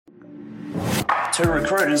Two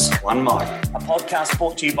Recruiters, One Mic, a podcast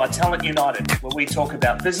brought to you by Talent United, where we talk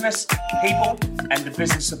about business, people, and the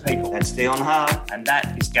business of people. That's Dion Hart. And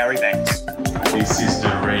that is Gary Banks. This is the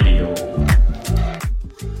radio.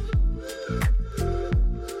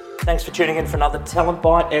 Thanks for tuning in for another Talent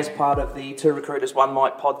Bite as part of the Two Recruiters, One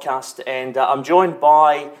Mic podcast. And I'm joined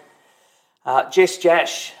by Jess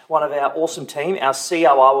Jash, one of our awesome team, our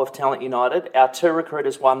COO of Talent United, our Two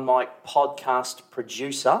Recruiters, One Mic podcast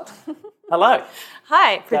producer. Hello.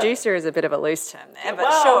 Hi. Producer is a bit of a loose term there, but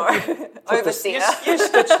sure. Overseer. You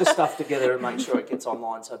stitch the stuff together and make sure it gets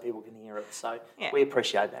online so people can hear it. So we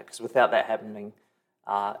appreciate that, because without that happening,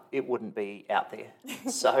 it wouldn't be out there.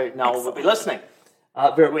 So no one would be listening.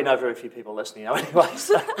 We know very few people listening anyway,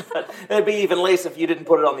 so, but it'd be even less if you didn't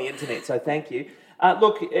put it on the internet, so thank you.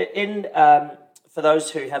 For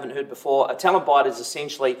those who haven't heard before, a Talent Bite is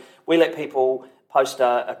essentially, we let people post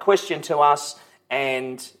a question to us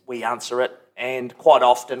and we answer it, and quite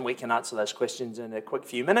often we can answer those questions in a quick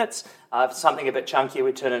few minutes. If something a bit chunky,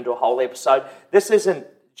 we turn into a whole episode. This isn't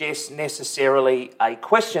just necessarily a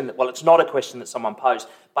question, it's not a question that someone posed,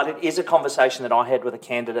 but it is a conversation that I had with a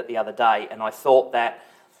candidate the other day, and I thought that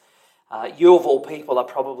you of all people are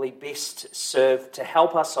probably best served to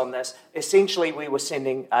help us on this. Essentially, we were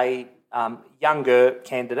sending a younger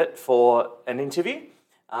candidate for an interview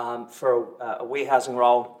for a warehousing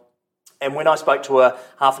role. And when I spoke to her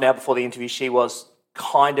half an hour before the interview, she was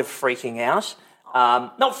kind of freaking out.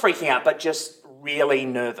 Not freaking out, but just really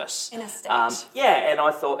nervous. In a state. And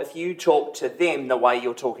I thought, if you talk to them the way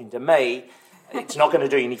you're talking to me, it's not going to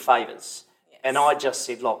do you any favours. Yes. And I just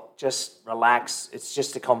said, look, just relax. It's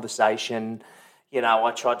just a conversation. You know,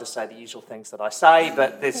 I tried to say the usual things that I say,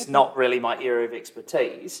 but it's not really my area of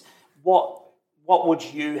expertise. What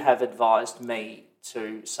would you have advised me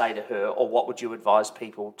to say to her, or what would you advise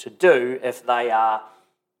people to do if they are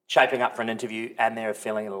shaping up for an interview and they're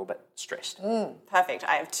feeling a little bit stressed? Perfect.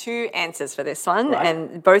 I have two answers for this one, right,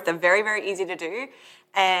 and both are very, very easy to do,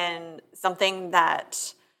 and something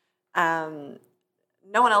that no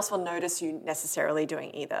one else will notice you necessarily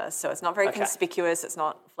doing either. So it's not very conspicuous. It's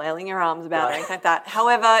not flailing your arms about or anything like that.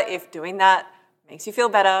 However, if doing that makes you feel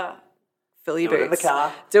better, fill your boots. Do it in the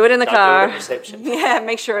car. Do it in the car. Do it at reception. Yeah,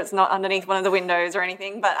 make sure it's not underneath one of the windows or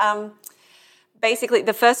anything. But basically,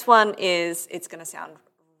 the first one is, it's going to sound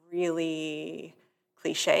really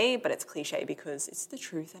cliche, but it's cliche because it's the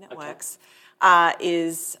truth and it works,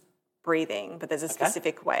 is breathing. But there's a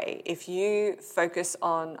specific way. If you focus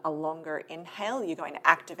on a longer inhale, you're going to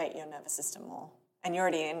activate your nervous system more. And you're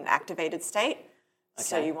already in an activated state,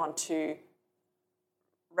 so you want to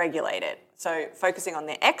regulate it. So focusing on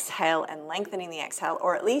the exhale and lengthening the exhale,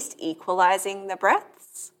 or at least equalizing the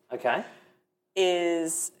breaths,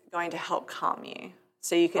 is going to help calm you.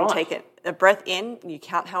 So you can take a breath in, you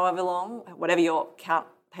count however long, whatever your count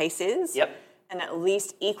pace is, and at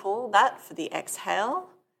least equal that for the exhale.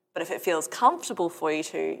 But if it feels comfortable for you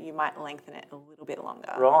to, you might lengthen it a little bit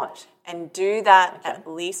longer. Right. And do that at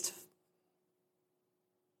least,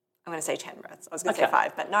 I'm going to say 10 breaths. I was going to say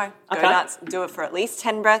 5, but no, go nuts. Do it for at least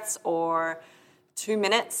 10 breaths or 2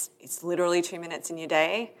 minutes. It's literally 2 minutes in your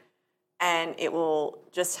day, and it will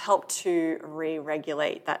just help to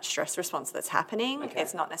re-regulate that stress response that's happening.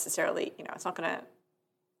 It's not necessarily, it's not going to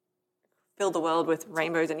fill the world with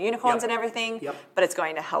rainbows and unicorns and everything, but it's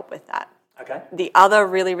going to help with that. The other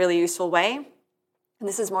really, really useful way, and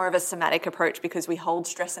this is more of a somatic approach because we hold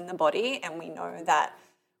stress in the body, and we know that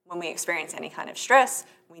when we experience any kind of stress,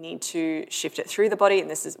 we need to shift it through the body, and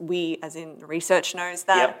this is, we as in research knows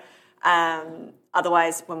that.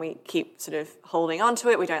 Otherwise, when we keep sort of holding on to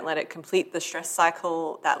it, we don't let it complete the stress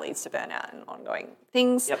cycle, that leads to burnout and ongoing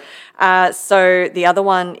things. So the other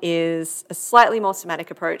one is a slightly more somatic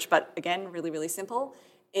approach, but again, really, really simple,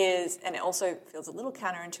 and it also feels a little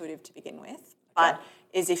counterintuitive to begin with, but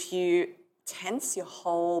is if you tense your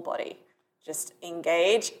whole body. Just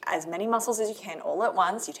engage as many muscles as you can all at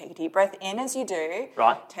once. You take a deep breath in as you do.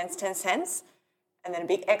 Tense, tense, tense. And then a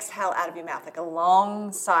big exhale out of your mouth, like a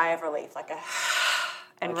long sigh of relief,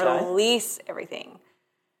 and release everything.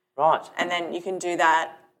 And then you can do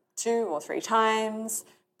that 2 or 3 times,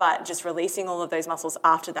 but just releasing all of those muscles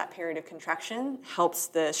after that period of contraction helps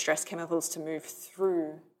the stress chemicals to move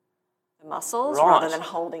through the muscles rather than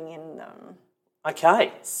holding in them.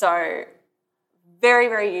 So very,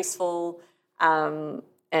 very useful.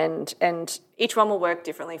 And each one will work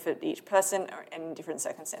differently for each person and in different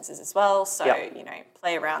circumstances as well. So,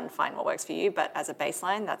 play around, find what works for you. But as a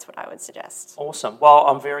baseline, that's what I would suggest. Awesome. Well,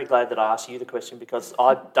 I'm very glad that I asked you the question, because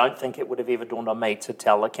I don't think it would have ever dawned on me to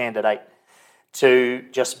tell a candidate to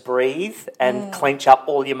just breathe and clench up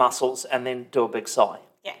all your muscles and then do a big sigh.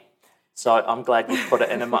 Yeah. So I'm glad you put it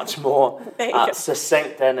in a much more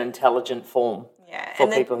succinct and intelligent form for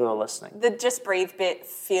people who are listening. The just breathe bit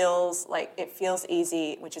feels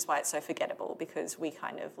easy, which is why it's so forgettable, because we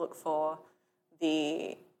kind of look for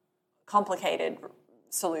the complicated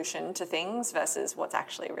solution to things versus what's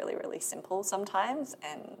actually really, really simple sometimes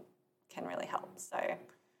and can really help. So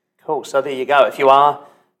cool. So there you go. If you are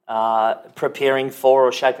preparing for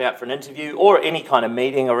or shaping up for an interview or any kind of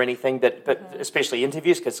meeting or anything, but especially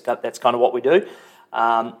interviews, because that's kind of what we do,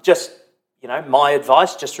 just, my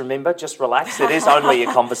advice, just remember, just relax. It is only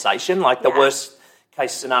a conversation. Like the worst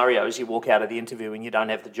case scenario is you walk out of the interview and you don't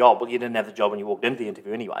have the job. Well, you didn't have the job when you walked into the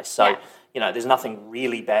interview anyway. So, there's nothing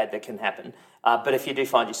really bad that can happen. But if you do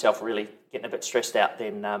find yourself really getting a bit stressed out,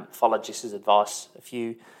 then follow Jess's advice. A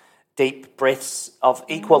few deep breaths of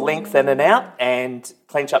equal length in and out, and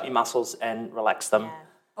clench up your muscles and relax them. Yeah.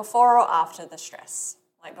 Before or after the stress.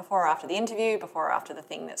 Like before or after the interview, before or after the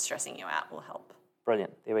thing that's stressing you out will help.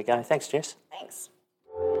 Brilliant. There we go. Thanks, Jess. Thanks.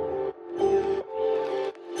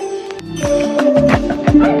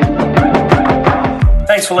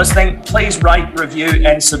 Thanks for listening. Please rate, review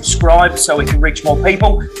and subscribe so we can reach more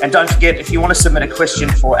people. And don't forget, if you want to submit a question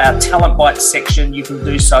for our Talent Bites section, you can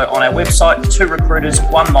do so on our website,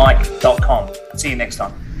 2recruiters1mic.com. See you next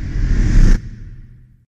time.